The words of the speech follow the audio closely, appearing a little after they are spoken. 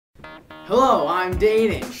Hello, I'm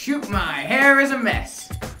Dane, and shoot, my hair is a mess.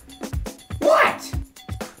 What?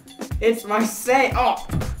 It's my say. Oh.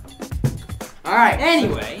 All right.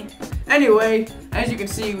 Anyway, as you can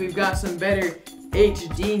see, we've got some better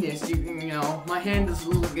HDness. You know, my hand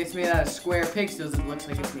gets made out of square pixels. It looks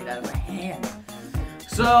like it's made out of a hand.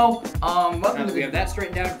 So, welcome to we have that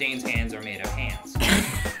straightened out. Dane's hands are made of hands.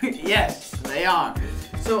 Yes, they are.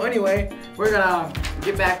 So anyway, we're gonna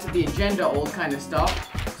get back to the agenda, old kind of stuff.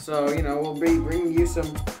 So, you know, we'll be bringing you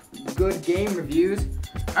some good game reviews.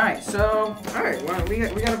 Alright, well, we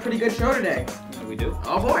got a pretty good show today. We do?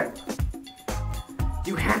 Oh boy.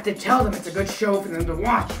 You have to tell them it's a good show for them to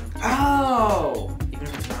watch. Oh! Even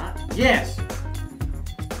if it's not? Yes.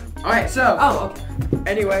 Alright, so. Oh, okay.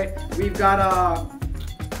 Anyway, we've got,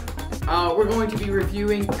 we're going to be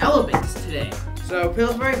reviewing Elements today. So,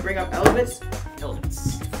 Pillsbury, bring up Elements.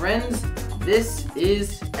 Elements. Friends, this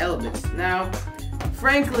is Elements. Now,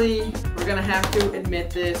 frankly, we're gonna have to admit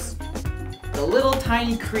this. The little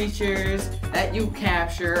tiny creatures that you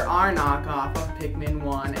capture are knockoff of Pikmin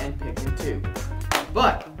 1 and Pikmin 2.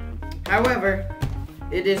 But, however,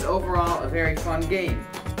 it is overall a very fun game.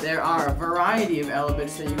 There are a variety of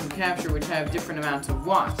elements that you can capture which have different amounts of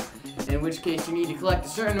watts. In which case you need to collect a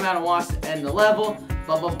certain amount of watts to end the level,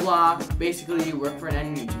 blah blah blah. Basically you work for an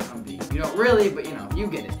energy company. You don't really, but you know, you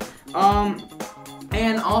get it.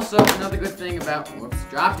 And also another good thing about, whoops,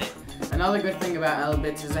 dropped it. Another good thing about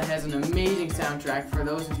Elements is it has an amazing soundtrack for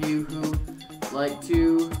those of you who like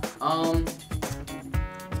to,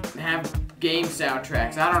 have game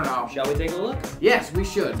soundtracks. I don't know. Shall we take a look? Yes, we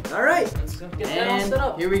should. Alright, let's get that all set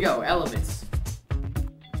up. Here we go, Elements.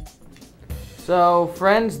 So,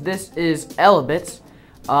 friends, this is Elements.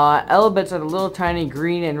 Elements are the little tiny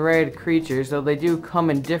green and red creatures, though they do come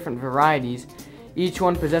in different varieties, each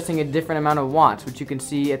one possessing a different amount of watts, which you can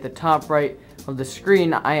see at the top right of the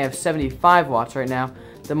screen. I have 75 watts right now.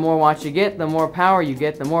 The more watts you get, the more power you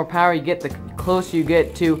get. The more power you get, the closer you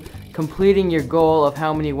get to completing your goal of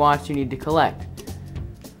how many watts you need to collect.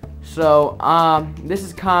 So, this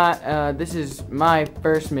is my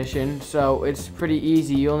first mission, so it's pretty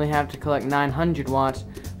easy. You only have to collect 900 watts,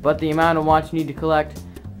 but the amount of watts you need to collect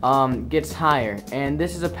gets higher. And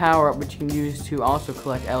this is a power-up which you can use to also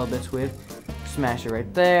collect elements with. Smash it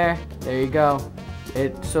right there. There you go.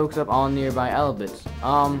 It soaks up all nearby elements.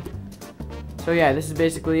 So yeah, this is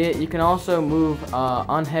basically it. You can also move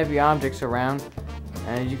unheavy objects around.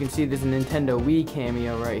 As you can see, there's a Nintendo Wii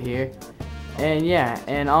cameo right here. And yeah,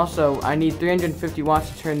 and also I need 350 watts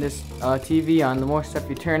to turn this TV on. The more stuff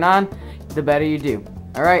you turn on, the better you do.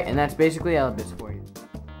 Alright, and that's basically Elements for you.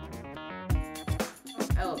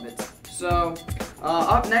 Elements. So,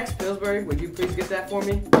 up next, Pillsbury, would you please get that for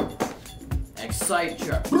me? Excite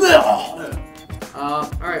Truck.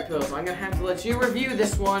 Alright, Pills, I'm gonna have to let you review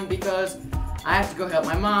this one because I have to go help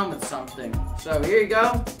my mom with something. So, here you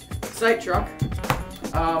go. Excite Truck.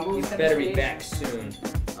 You better be back soon.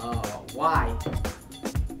 Why?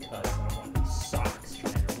 Because I want these socks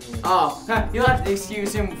trying to ruin Oh, you'll have to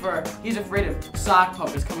excuse him for, he's afraid of sock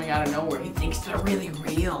puppets coming out of nowhere. He thinks they're really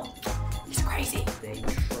real. He's crazy. They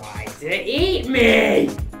tried to eat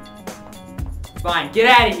me! Fine, get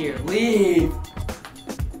out of here. Leave.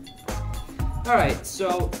 Alright,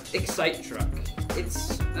 so, Excite Truck.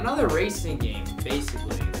 It's another racing game,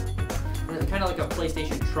 basically. Kind of like a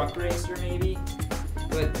PlayStation truck racer, maybe.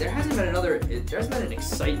 But there hasn't been an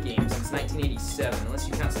Excite game since 1987, unless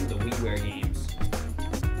you count some of the WiiWare games.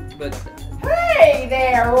 But Hey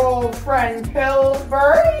there, old friend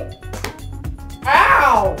Pillsbury.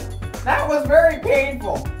 Ow! That was very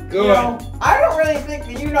painful. Good. You know, I don't really think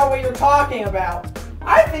that you know what you're talking about.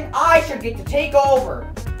 I think I should get to take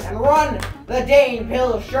over and run the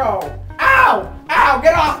DanePillz show. Ow! Ow!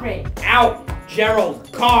 Get off me! out,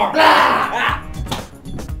 Gerald Carr! Ah!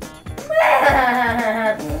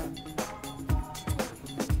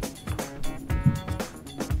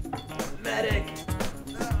 Medic.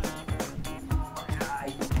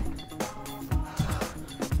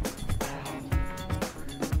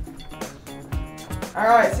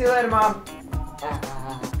 Alright, see you later, Mom.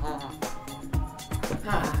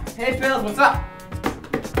 Hey, Pills, what's up?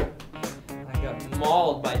 I got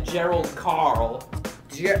mauled by Gerald Carl,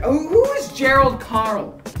 Who is Gerald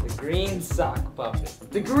Carl? the green sock puppet.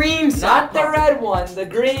 The green sock Not the puppet. red one, the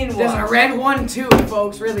green one. There's a red one too,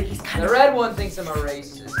 folks. Really, he's kind The of. red one thinks I'm a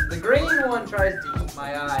racist. The green one tries to eat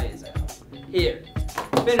my eyes out. Here,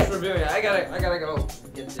 finish reviewing it. I gotta go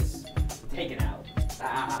get this taken out.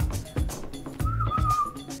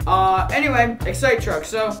 Anyway, Excite Truck.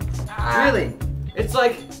 So, really, it's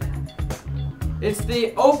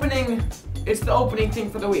the opening thing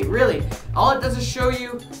for the week. Really, all it does is show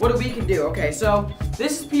you what we can do. Okay, so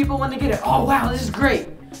this is people when they get it. Oh wow, this is great.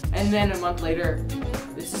 And then a month later,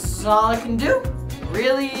 this is all it can do?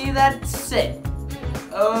 Really? That's it?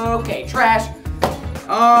 Okay, trash.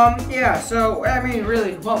 Yeah, so, I mean,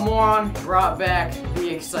 really, what moron brought back the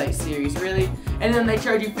Excite series, really? And then they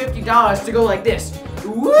charge you $50 to go like this.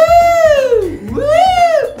 Woo!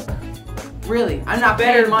 Woo! Really, I'm not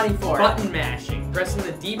paying money for it. Button mashing, pressing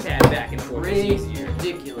the D-pad back and forth is easier.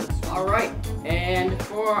 Ridiculous. Alright, and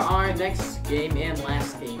for our next game and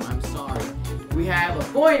last game, I'm sorry, we have a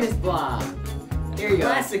bonus blob. Here you go.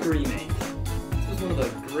 Classic remake. This was one of the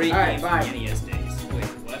great games from the NES days. Wait,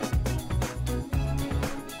 what?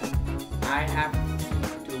 I have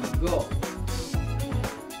to go.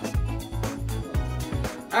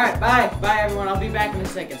 Alright, bye. Bye, everyone. I'll be back in a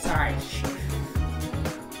second. Sorry.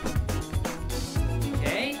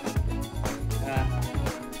 Okay.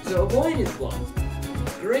 So, bonus blob.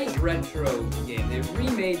 Great retro game. They've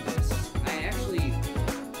remade this. I actually,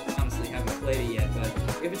 honestly, haven't played it yet, but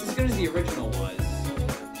if it's as good as the original was,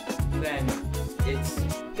 then it's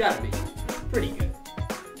gotta be pretty good.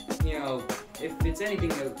 You know, if it's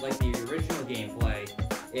anything like the original gameplay,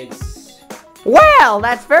 it's... Well,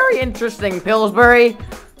 that's very interesting, Pillsbury.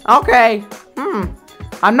 Okay,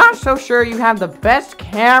 I'm not so sure you have the best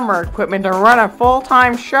camera equipment to run a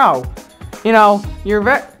full-time show. You know, you're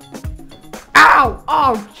very... Ow!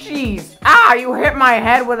 Oh, jeez! Ah, you hit my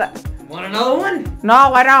head with a... Want another one? No,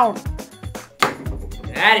 I don't.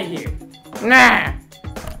 Get out of here. Nah.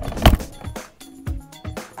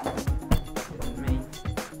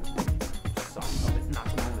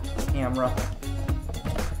 Camera.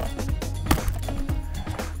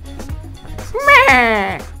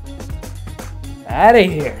 Meh. Out of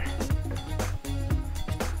here.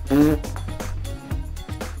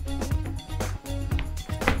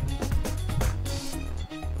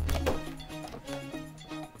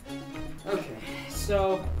 Okay,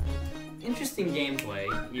 so interesting gameplay.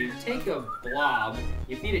 You take a blob,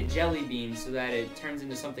 you feed it jelly beans so that it turns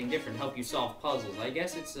into something different, help you solve puzzles. I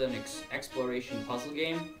guess it's an exploration puzzle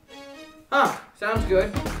game. Huh, sounds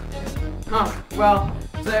good. Huh, well,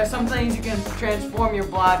 so there's some things you can transform your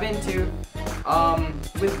blob into,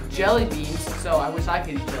 with jelly beans. So I wish I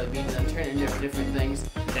could eat jelly beans and turn into different things.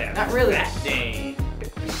 Yeah, not really. That day.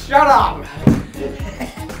 Shut up!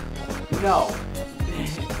 No.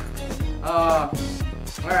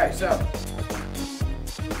 Alright, so.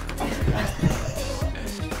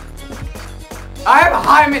 I have a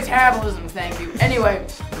high metabolism, thank you. Anyway,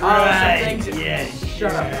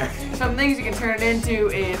 shut up. Some things you can turn it into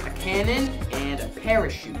is a cannon and a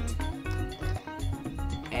parachute.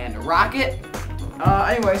 And a rocket.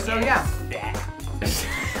 Anyway, so yeah.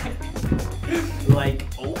 Like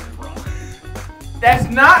Oprah. That's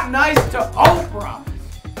not nice to Oprah.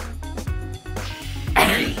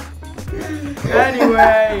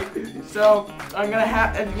 Anyway, so I'm gonna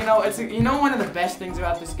have, one of the best things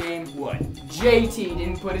about this game? What? JT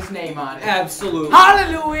didn't put his name on it. Absolutely.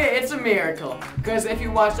 Hallelujah, it's a miracle. Because if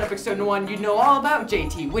you watched Episode 1, you'd know all about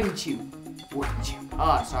JT, wouldn't you? Wouldn't you?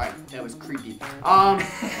 Oh, sorry, that was creepy.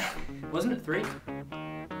 Wasn't it 3?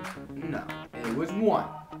 No, it was 1.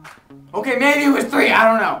 Okay, maybe it was 3, I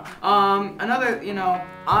don't know. Another,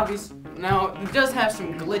 obvious, now, it does have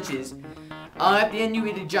some glitches. At the end, you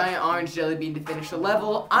eat a giant orange jelly bean to finish the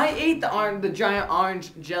level. I ate the giant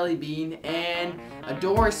orange jelly bean, and a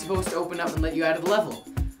door is supposed to open up and let you out of the level.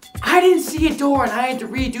 I didn't see a door, and I had to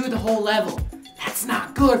redo the whole level. That's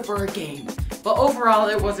not good for a game. But overall,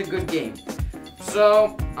 it was a good game.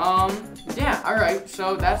 So, yeah, alright.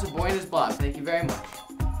 So, that's a bonus blob. Thank you very much.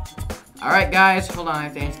 Alright, guys. Hold on, I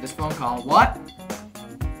have to answer this phone call. What?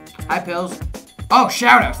 Hi, Pills. Oh,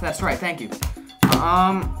 shoutouts. That's right. Thank you.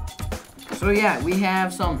 So yeah, we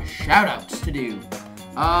have some shoutouts to do.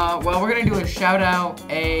 Well, we're gonna do a shoutout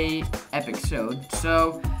episode.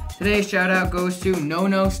 So today's shoutout goes to No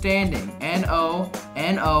Standing.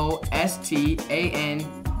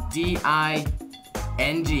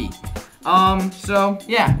 NONOSTANDING. So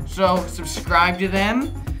yeah, so subscribe to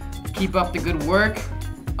them. Keep up the good work.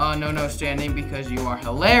 No Standing, because you are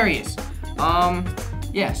hilarious.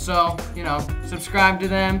 Yeah, so, subscribe to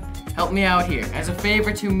them. Help me out here. As a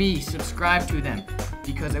favor to me, subscribe to them,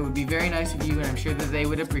 because it would be very nice of you, and I'm sure that they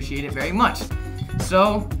would appreciate it very much.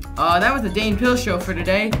 So, that was the DanePillz Show for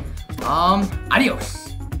today.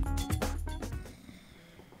 Adios.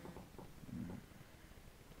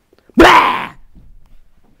 Blah!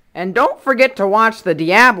 And don't forget to watch the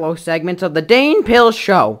Diablo segments of the DanePillz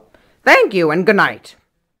Show. Thank you, and good night.